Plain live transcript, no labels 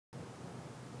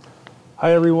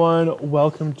Hi everyone,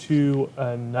 welcome to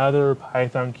another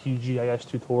Python QGIS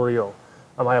tutorial.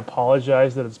 I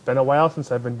apologize that it's been a while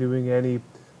since I've been doing any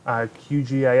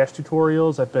QGIS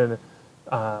tutorials. I've been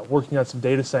working on some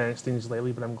data science things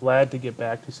lately, but I'm glad to get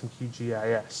back to some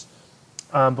QGIS.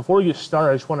 Before we get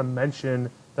started, I just want to mention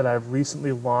that I've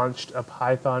recently launched a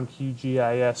Python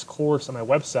QGIS course on my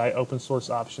website,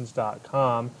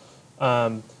 opensourceoptions.com,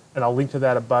 and I'll link to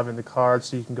that above in the card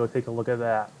so you can go take a look at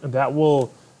that. And that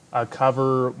will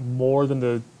cover more than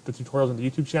the tutorials on the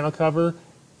YouTube channel cover,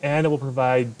 and it will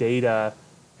provide data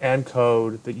and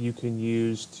code that you can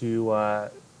use to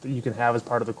that you can have as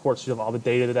part of the course. You'll have all the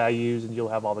data that I use, and you'll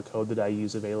have all the code that I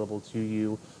use available to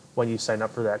you when you sign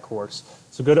up for that course.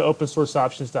 So go to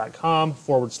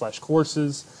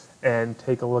opensourceoptions.com/courses and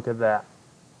take a look at that.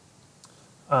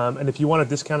 And if you want a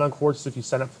discount on courses, if you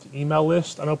sign up for the email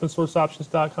list on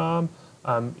opensourceoptions.com,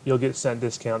 you'll get sent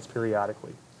discounts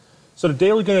periodically. So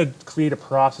today we're going to create a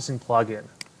processing plugin.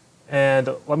 And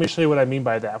let me show you what I mean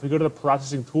by that. If we go to the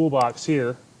processing toolbox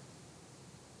here,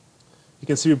 you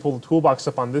can see we pull the toolbox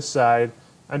up on this side,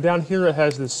 and down here it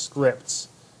has this scripts.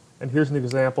 And here's an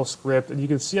example script, and you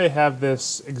can see I have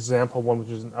this example one, which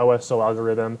is an OSO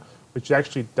algorithm, which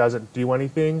actually doesn't do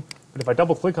anything. But if I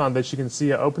double click on this, you can see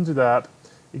it opens it up.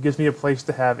 It gives me a place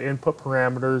to have input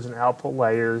parameters and output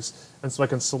layers, and so I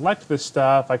can select this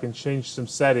stuff, I can change some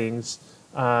settings,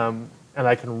 and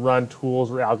I can run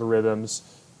tools or algorithms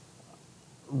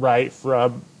right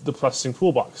from the processing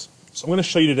toolbox. So I'm going to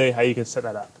show you today how you can set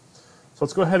that up. So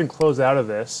let's go ahead and close out of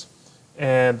this.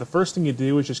 And the first thing you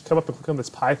do is just come up and click on this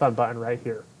Python button right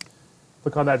here.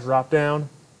 Click on that drop down,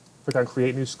 click on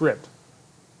Create New Script.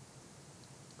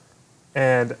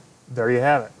 And there you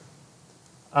have it.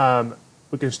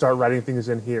 We can start writing things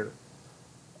in here.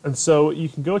 And so you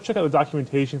can go check out the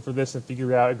documentation for this and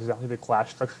figure out exactly the class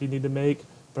structure you need to make,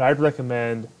 but I'd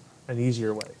recommend an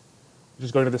easier way.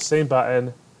 Just go to the same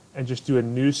button and just do a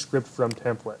new script from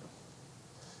template.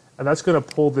 And that's going to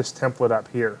pull this template up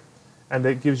here. And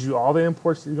it gives you all the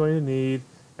imports that you're going to need,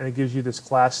 and it gives you this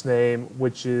class name,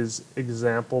 which is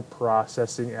example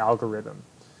processing algorithm.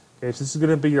 Okay, so this is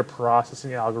going to be your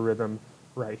processing algorithm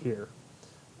right here.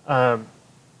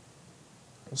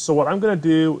 So what I'm going to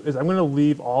do is I'm going to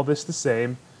leave all this the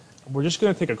same. We're just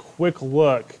going to take a quick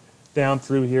look down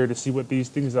through here to see what these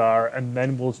things are, and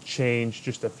then we'll change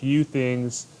just a few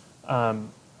things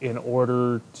in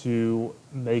order to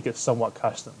make it somewhat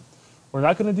custom. We're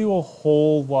not going to do a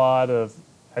whole lot of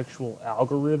actual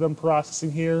algorithm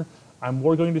processing here. I'm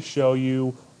more going to show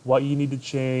you what you need to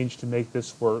change to make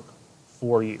this work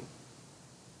for you.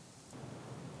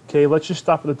 Okay, let's just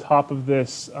stop at the top of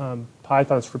this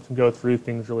Python script and go through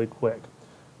things really quick.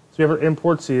 So we have our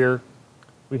imports here.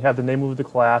 We have the name of the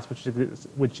class,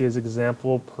 which is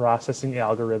example processing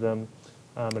algorithm,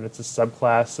 and it's a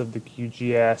subclass of the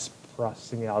QGIS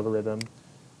processing algorithm.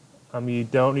 You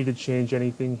don't need to change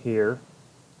anything here.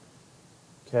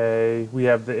 Okay, we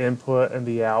have the input and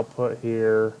the output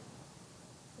here.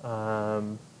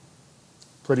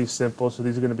 Pretty simple, so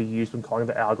these are going to be used when calling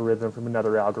the algorithm from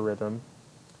another algorithm.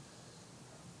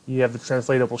 You have the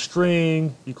translatable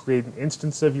string, you create an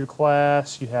instance of your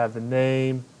class, you have the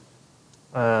name.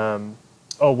 One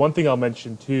thing I'll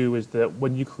mention too is that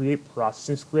when you create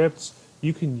processing scripts,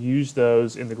 you can use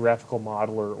those in the graphical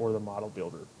modeler or the model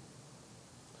builder.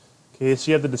 Okay, so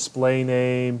you have the display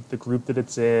name, the group that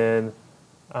it's in,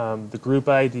 the group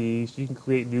ID, so you can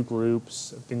create new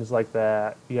groups, things like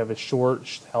that. You have a short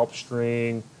help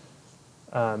string.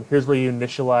 Here's where you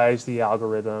initialize the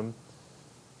algorithm.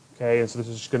 Okay, and so this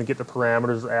is just going to get the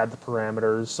parameters or add the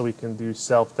parameters. So we can do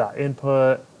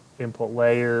self.input, input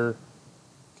layer.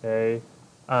 Okay,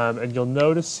 and you'll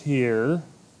notice here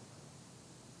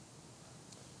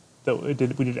that we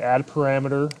did add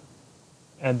parameter,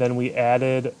 and then we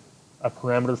added a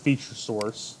parameter feature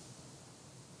source.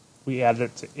 We added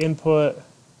it to input.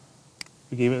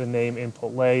 We gave it the name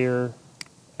input layer,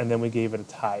 and then we gave it a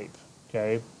type.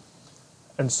 Okay,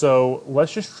 and so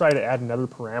let's just try to add another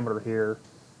parameter here.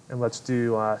 And let's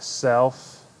do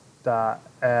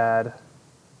self.add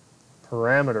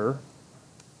parameter.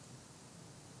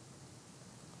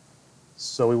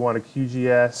 So we want a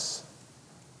QGIS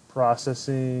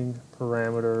processing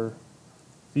parameter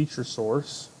feature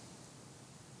source.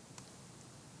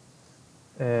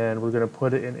 And we're going to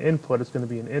put it in input. It's going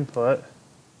to be an input.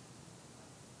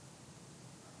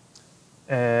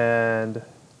 And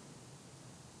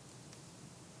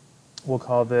we'll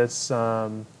call this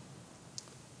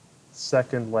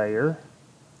second layer,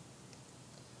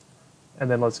 and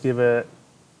then let's give it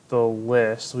the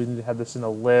list. So we need to have this in a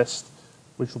list,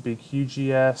 which will be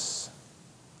QGIS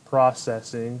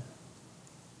processing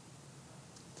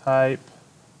type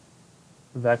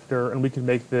vector, and we can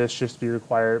make this just be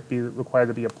required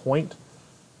to be a point.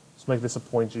 Let's make this a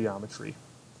point geometry.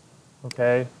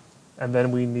 Okay, and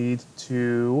then we need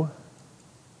to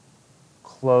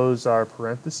close our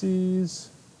parentheses,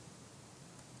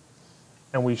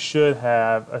 and we should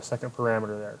have a second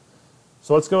parameter there.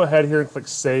 So let's go ahead here and click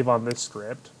save on this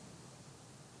script.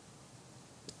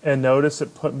 And notice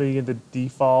it put me in the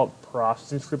default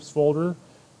processing scripts folder,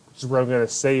 which is where I'm going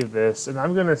to save this. And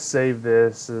I'm going to save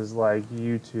this as like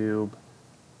YouTube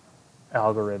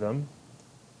algorithm.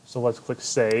 So let's click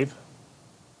save.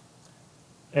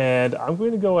 And I'm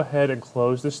going to go ahead and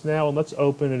close this now, and let's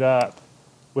open it up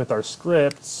with our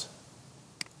scripts.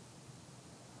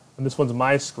 And this one's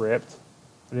my script.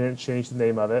 I didn't change the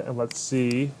name of it. And let's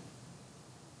see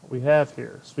what we have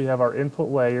here. So we have our input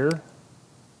layer.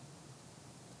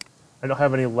 I don't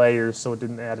have any layers, so it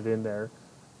didn't add it in there.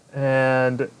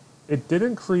 And it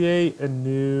didn't create a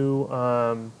new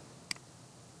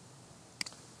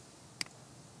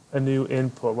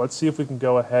input. Let's see if we can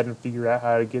go ahead and figure out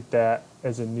how to get that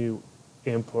as a new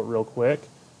input real quick.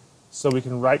 So we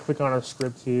can right click on our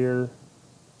script here,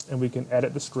 and we can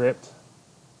edit the script.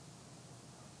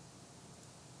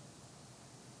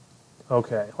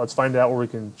 Okay, let's find out where we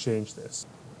can change this.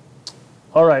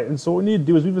 All right, and so what we need to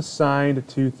do is we've assigned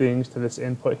two things to this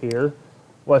input here.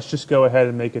 Let's just go ahead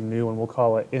and make a new one. We'll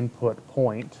call it input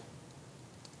point.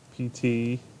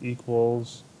 PT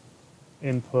equals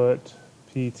input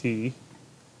PT.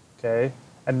 Okay,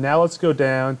 and now let's go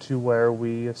down to where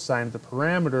we assigned the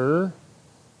parameter,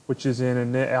 which is in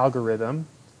init algorithm.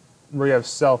 Where we have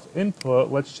self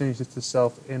input, let's change this to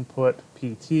self input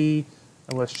PT,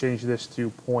 and let's change this to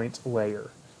point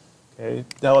layer. Okay,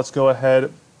 now let's go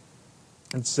ahead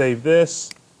and save this,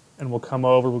 and we'll come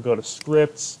over, we'll go to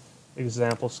scripts,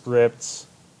 example scripts,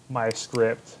 my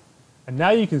script, and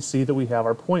now you can see that we have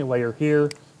our point layer here,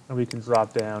 and we can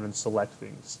drop down and select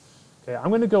things. Okay, I'm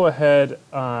going to go ahead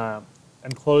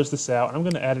and close this out, and I'm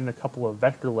going to add in a couple of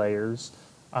vector layers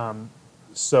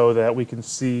so that we can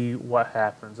see what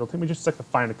happens. It'll take me just a second to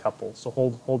find a couple, so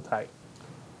hold tight.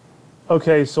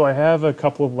 Okay, so I have a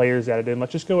couple of layers added in.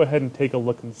 Let's just go ahead and take a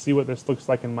look and see what this looks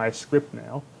like in my script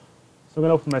now. So I'm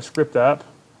going to open my script up,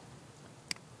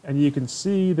 and you can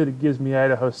see that it gives me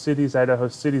Idaho cities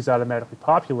automatically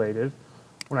populated.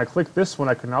 When I click this one,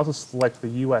 I can also select the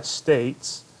US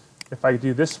states. If I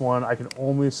do this one, I can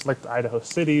only select Idaho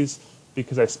cities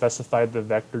because I specified the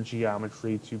vector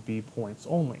geometry to be points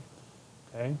only.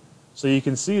 Okay, so you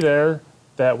can see there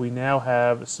that we now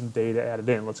have some data added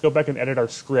in. Let's go back and edit our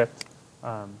script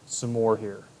some more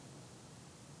here.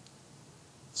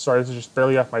 Sorry, this is just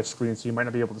barely off my screen, so you might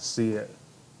not be able to see it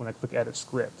when I click Edit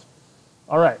Script.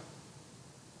 All right,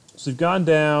 so we've gone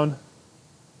down.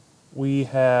 We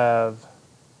have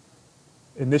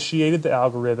initiated the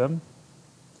algorithm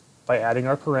by adding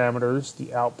our parameters.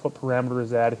 The output parameter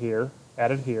is added here.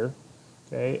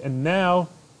 Okay, and now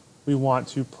we want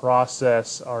to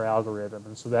process our algorithm,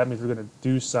 and so that means we're going to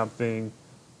do something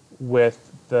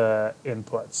with the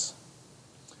inputs.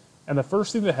 And the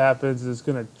first thing that happens is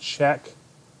going to check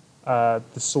the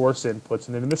source inputs,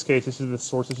 and in this case, this is the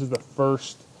source. This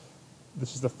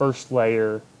is the first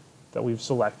layer that we've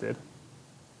selected.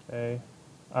 Okay,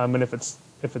 and if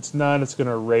it's none, it's going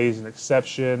to raise an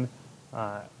exception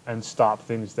and stop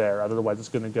things there. Otherwise, it's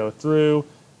going to go through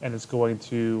and it's going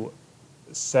to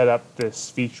set up this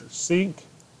feature sync,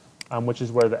 which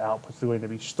is where the outputs are going to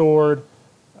be stored,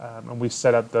 and we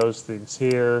set up those things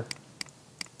here.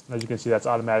 And as you can see, that's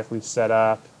automatically set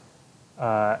up.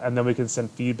 And then we can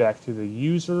send feedback to the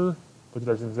user, but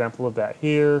there's an example of that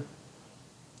here.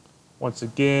 Once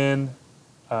again,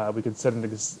 we can set an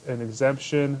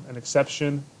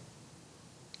exception,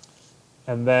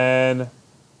 and then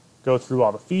go through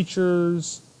all the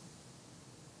features.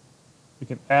 We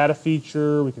can add a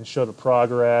feature, we can show the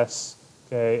progress,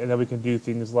 okay, and then we can do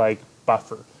things like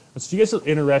buffer. And so if you guys are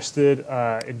interested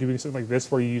in doing something like this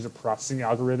where you use a processing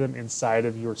algorithm inside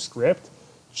of your script,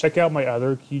 check out my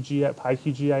other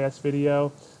PyQGIS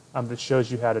video that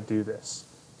shows you how to do this.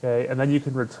 Okay, and then you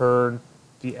can return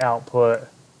the output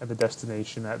and the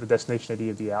destination ID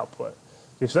of the output.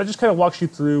 Okay, so that just kind of walks you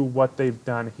through what they've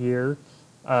done here.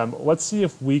 Let's see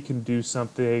if we can do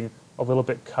something a little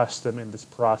bit custom in this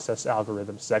process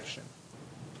algorithm section.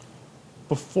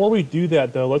 Before we do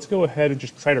that though, let's go ahead and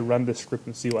just try to run this script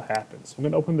and see what happens. I'm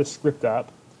going to open this script up.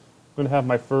 I'm going to have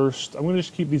I'm going to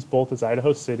just keep these both as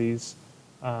Idaho cities.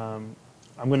 I'm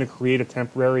going to create a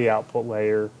temporary output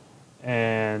layer,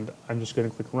 and I'm just going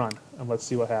to click run, and let's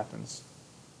see what happens.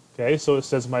 Okay, so it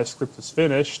says my script is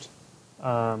finished. Do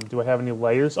I have any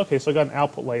layers? Okay, so I got an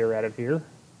output layer added here.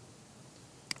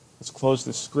 Let's close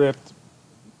this script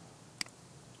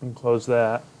and close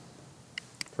that.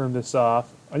 Turn this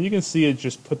off. And you can see it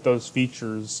just put those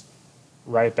features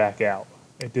right back out.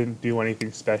 It didn't do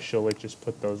anything special, it just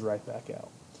put those right back out.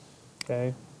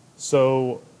 Okay,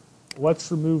 so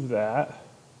let's remove that.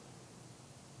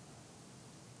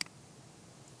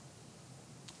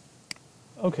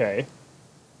 Okay,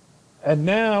 and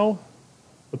now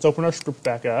let's open our script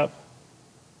back up.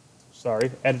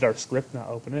 Sorry, edit our script, not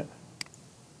open it.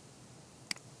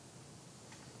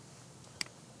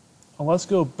 And let's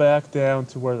go back down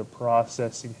to where the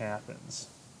processing happens.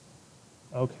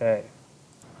 Okay.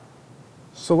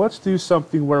 So let's do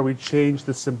something where we change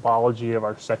the symbology of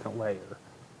our second layer.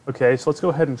 Okay, so let's go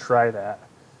ahead and try that.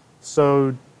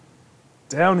 So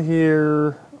down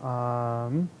here,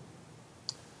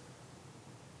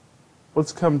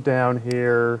 let's come down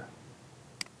here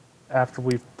after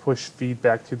we've pushed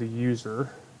feedback to the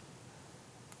user.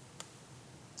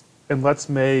 And let's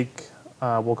make,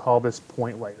 we'll call this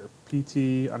point layer,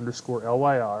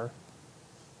 pt_lyr.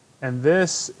 And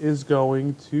this is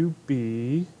going to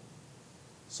be,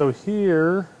 so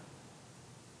here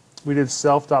we did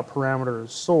self.parameter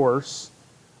as source.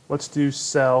 Let's do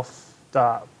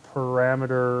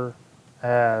self.parameter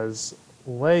as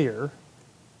layer.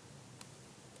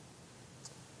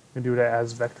 We can do it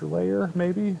as vector layer,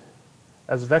 maybe,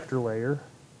 as vector layer.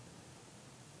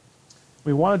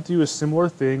 We want to do a similar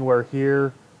thing where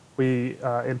here we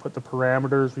input the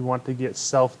parameters. We want to get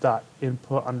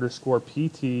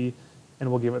self.input_pt, and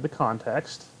we'll give it the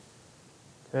context.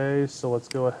 Okay, so let's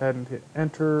go ahead and hit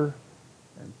enter,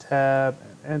 and tab,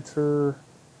 and enter,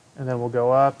 and then we'll go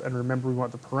up, and remember we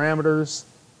want the parameters,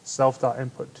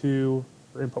 self.input2,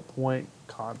 or input point,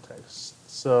 context.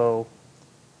 So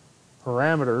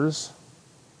parameters,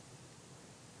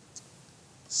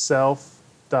 self.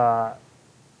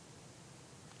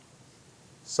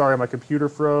 Sorry, my computer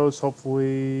froze.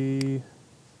 Hopefully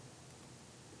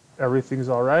everything's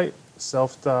all right.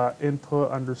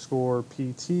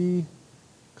 Self.input_pt,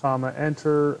 comma,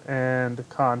 enter, and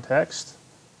context.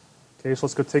 Okay, so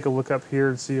let's go take a look up here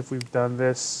and see if we've done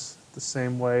this the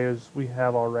same way as we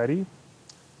have already.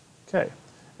 Okay,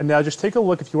 and now just take a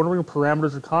look. If you wonder where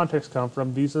parameters or context come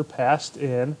from, these are passed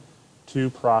in to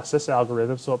process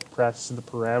algorithms. So it passes in the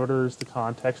parameters, the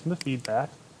context, and the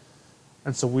feedback.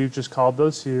 And so we've just called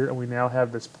those here, and we now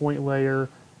have this point layer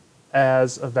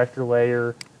as a vector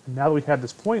layer. And now that we have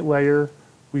this point layer,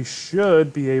 we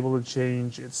should be able to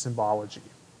change its symbology.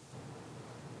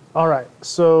 All right,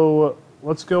 so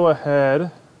let's go ahead.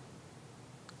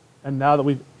 And now that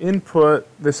we've input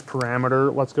this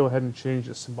parameter, let's go ahead and change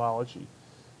its symbology.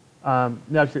 Now,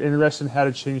 if you're interested in how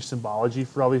to change symbology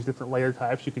for all these different layer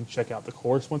types, you can check out the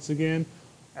course once again.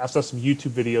 I also have some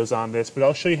YouTube videos on this, but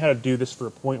I'll show you how to do this for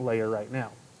a point layer right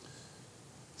now.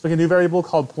 So we can do a variable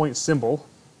called point symbol.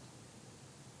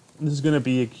 This is going to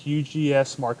be a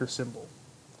QGIS marker symbol.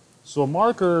 So a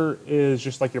marker is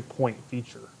just like your point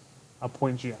feature, a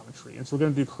point geometry. And so we're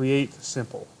going to do create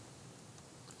simple.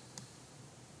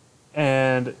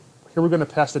 And here we're going to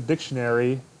pass a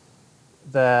dictionary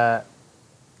that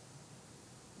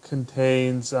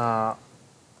contains all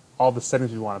the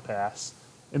settings we want to pass.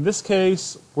 In this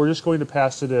case, we're just going to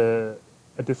pass it a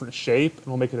different shape, and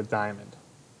we'll make it a diamond.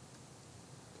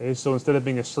 Okay, so instead of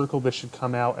being a circle, this should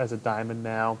come out as a diamond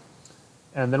now.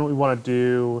 And then what we want to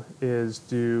do is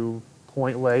do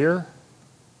point layer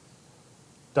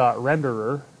dot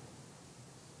renderer,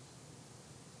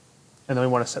 and then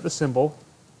we want to set the symbol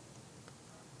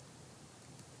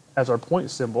as our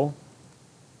point symbol,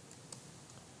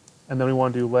 and then we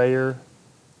want to do layer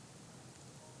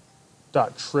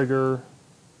dot trigger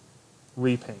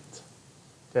repaint.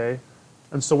 Okay,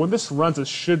 and so when this runs, it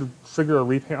should trigger a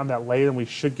repaint on that layer, and we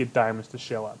should get diamonds to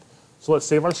show up. So let's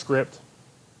save our script,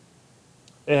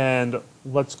 and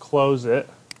let's close it.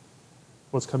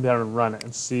 Let's come down and run it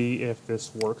and see if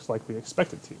this works like we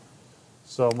expect it to.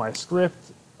 So my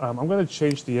script, I'm going to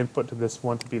change the input to this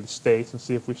one to be the state and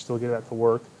see if we still get that to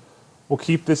work. We'll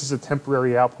keep this as a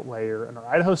temporary output layer. In our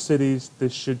Idaho cities,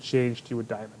 this should change to a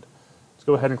diamond. Let's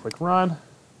go ahead and click run.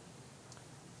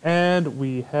 And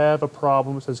we have a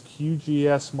problem. It says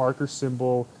QGIS marker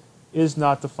symbol is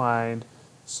not defined.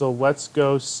 So let's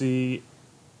go see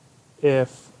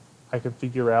if I can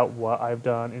figure out what I've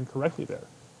done incorrectly there.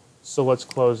 So let's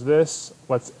close this.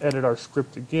 Let's edit our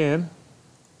script again.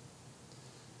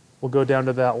 We'll go down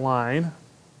to that line,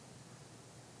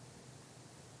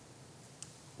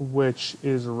 which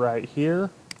is right here.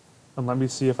 And let me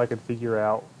see if I can figure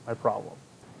out my problem.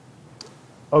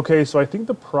 Okay, so I think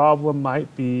the problem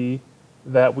might be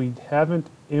that we haven't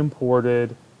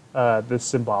imported this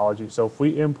symbology. So if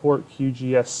we import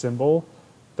QGIS symbol,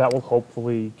 that will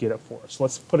hopefully get it for us. So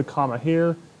let's put a comma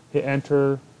here, hit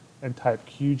enter, and type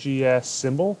QGIS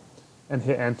symbol, and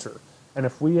hit enter. And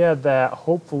if we add that,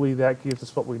 hopefully that gives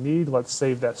us what we need. Let's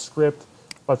save that script.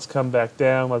 Let's come back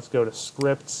down. Let's go to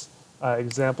scripts,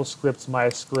 example scripts, my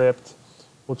script.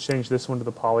 We'll change this one to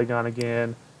the polygon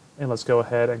again. And let's go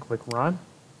ahead and click run.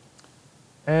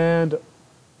 And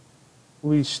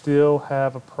we still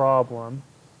have a problem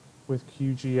with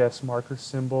QGIS marker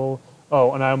symbol.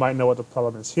 Oh, and I might know what the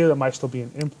problem is here. That might still be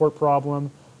an import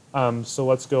problem. So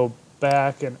let's go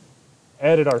back and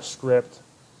edit our script.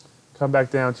 Come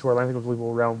back down to our line, I think I believe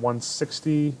we're around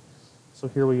 160. So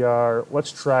here we are.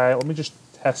 Let's try, let me just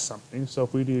test something. So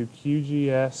if we do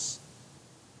QGIS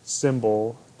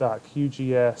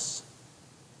symbol.QGIS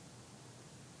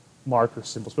marker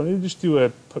symbols, but I need to just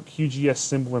put QGIS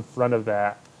symbol in front of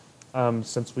that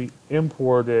since we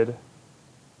imported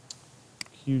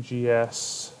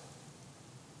QGIS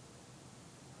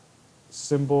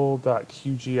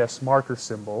symbol.QGIS marker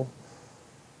symbol.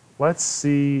 Let's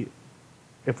see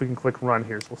if we can click run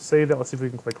here. So we'll save that. Let's see if we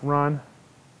can click run.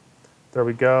 There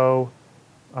we go.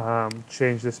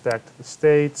 Change this back to the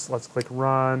States. Let's click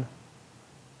run.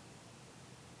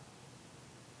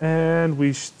 And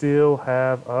we still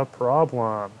have a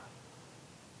problem.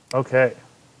 Okay.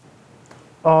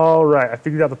 All right, I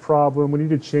figured out the problem. We need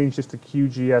to change this to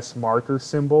QGIS marker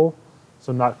symbol.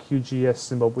 So not QGIS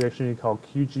symbol, we actually need to call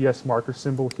QGIS marker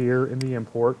symbol here in the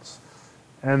imports.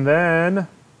 And then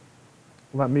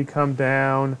let me come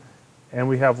down, and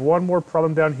we have one more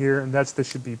problem down here, and that's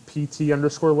this should be PT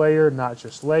underscore layer, not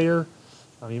just layer.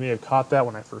 You may have caught that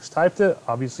when I first typed it.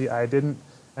 Obviously I didn't.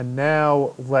 And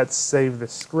now let's save the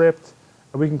script,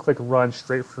 and we can click run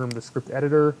straight from the script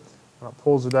editor. When it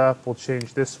pulls it up, we'll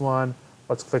change this one.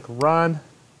 Let's click run.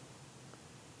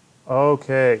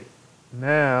 Okay,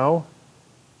 now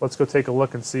let's go take a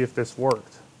look and see if this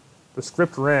worked. The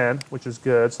script ran, which is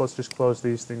good, so let's just close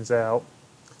these things out.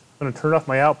 I'm going to turn off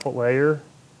my output layer,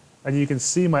 and you can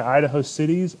see my Idaho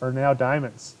cities are now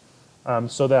diamonds.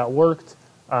 So that worked.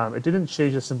 It didn't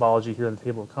change the symbology here in the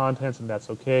table of contents, and that's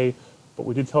okay, but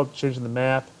we did tell it to change in the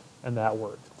map, and that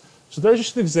worked. So there's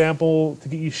just an example to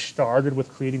get you started with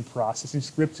creating processing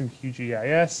scripts in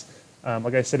QGIS.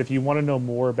 Like I said, if you want to know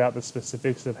more about the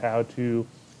specifics of how to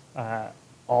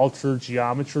alter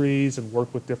geometries and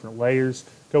work with different layers,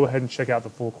 go ahead and check out the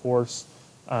full course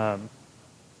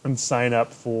and sign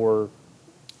up for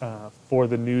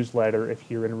the newsletter if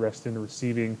you're interested in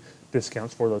receiving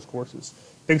discounts for those courses.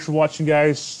 Thanks for watching,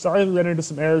 guys. Sorry we ran into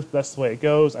some errors, but that's the way it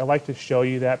goes. I like to show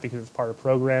you that because it's part of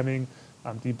programming.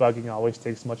 Debugging always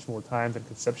takes much more time than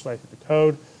conceptualizing the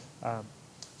code.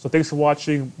 So thanks for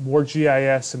watching. More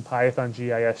GIS and Python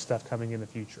GIS stuff coming in the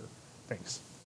future. Thanks.